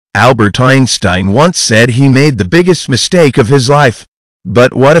Albert Einstein once said he made the biggest mistake of his life.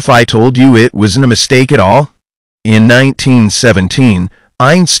 But what if I told you it wasn't a mistake at all? In 1917,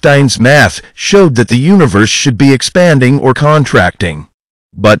 Einstein's math showed that the universe should be expanding or contracting.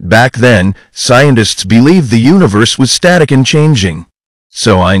 But back then, scientists believed the universe was static and changing.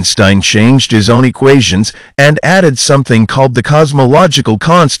 So Einstein changed his own equations and added something called the cosmological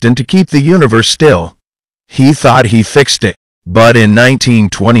constant to keep the universe still. He thought he fixed it. But in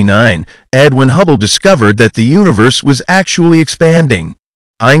 1929, Edwin Hubble discovered that the universe was actually expanding.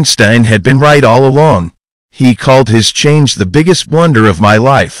 Einstein had been right all along. He called his change the biggest blunder of my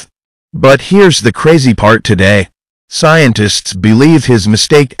life. But here's the crazy part today. Scientists believe his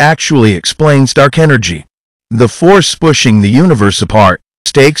mistake actually explains dark energy, the force pushing the universe apart.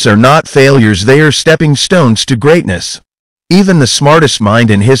 Mistakes are not failures, they are stepping stones to greatness. Even the smartest mind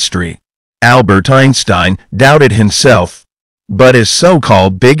in history, Albert Einstein, doubted himself. But his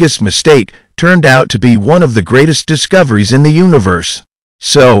so-called biggest mistake turned out to be one of the greatest discoveries in the universe.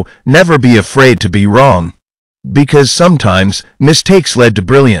 So, never be afraid to be wrong. Because sometimes, mistakes led to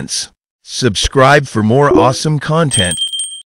brilliance. Subscribe for more awesome content.